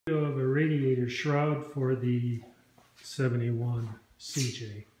Of a radiator shroud for the 71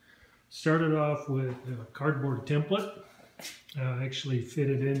 CJ. Started off with a cardboard template. Actually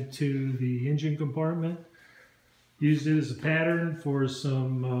fitted into the engine compartment. Used it as a pattern for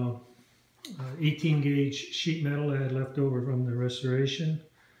some 18 gauge sheet metal I had left over from the restoration.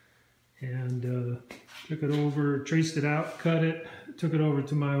 And took it over, traced it out, cut it, took it over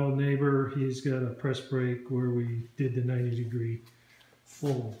to my old neighbor. He's got a press brake where we did the 90-degree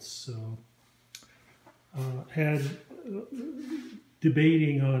folds. So had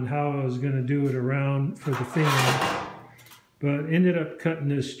debating on how I was going to do it around for the fan, but ended up cutting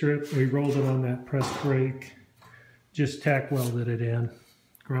this strip. We rolled it on that press brake, just tack welded it in,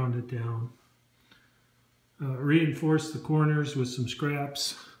 ground it down, reinforced the corners with some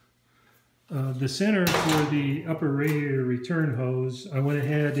scraps. The center for the upper radiator return hose, I went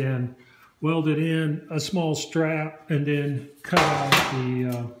ahead and welded in a small strap and then cut out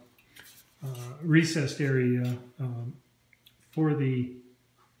the recessed area for the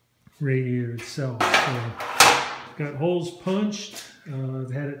radiator itself. So got holes punched,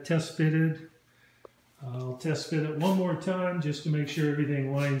 I've had it test fitted. I'll test fit it one more time just to make sure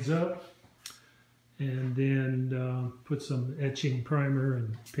everything lines up, and then put some etching primer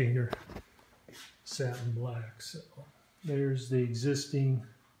and painter satin black. So there's the existing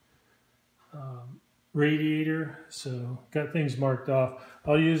radiator. So got things marked off.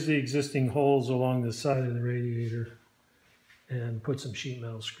 I'll use the existing holes along the side of the radiator and put some sheet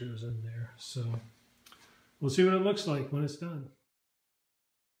metal screws in there. So we'll see what it looks like when it's done.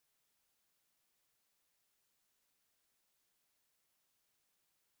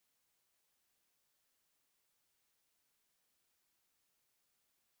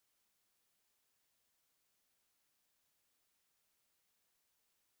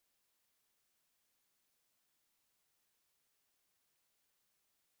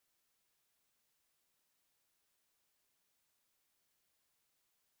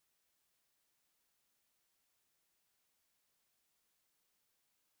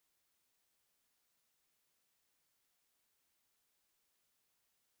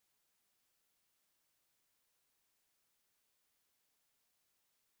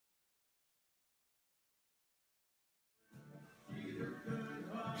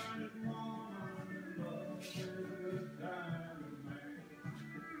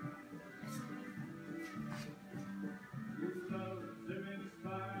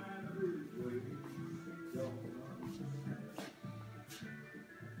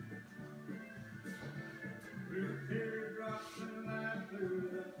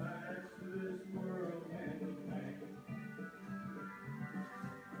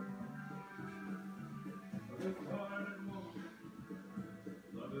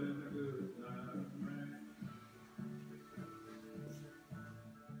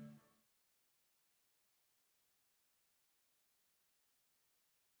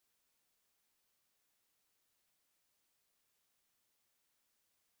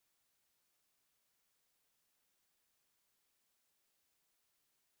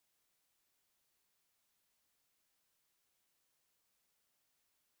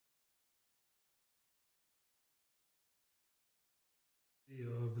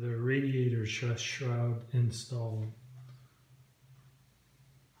 Of the radiator shroud installed.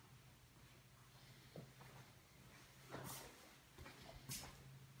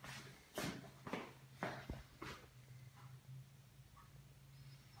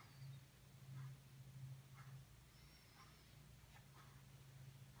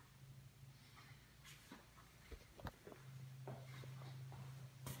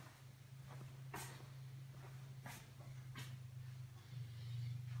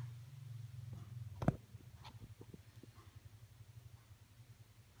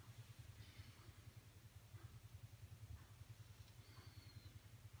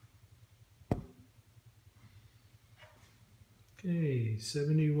 Okay,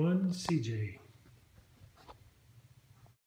 71 CJ.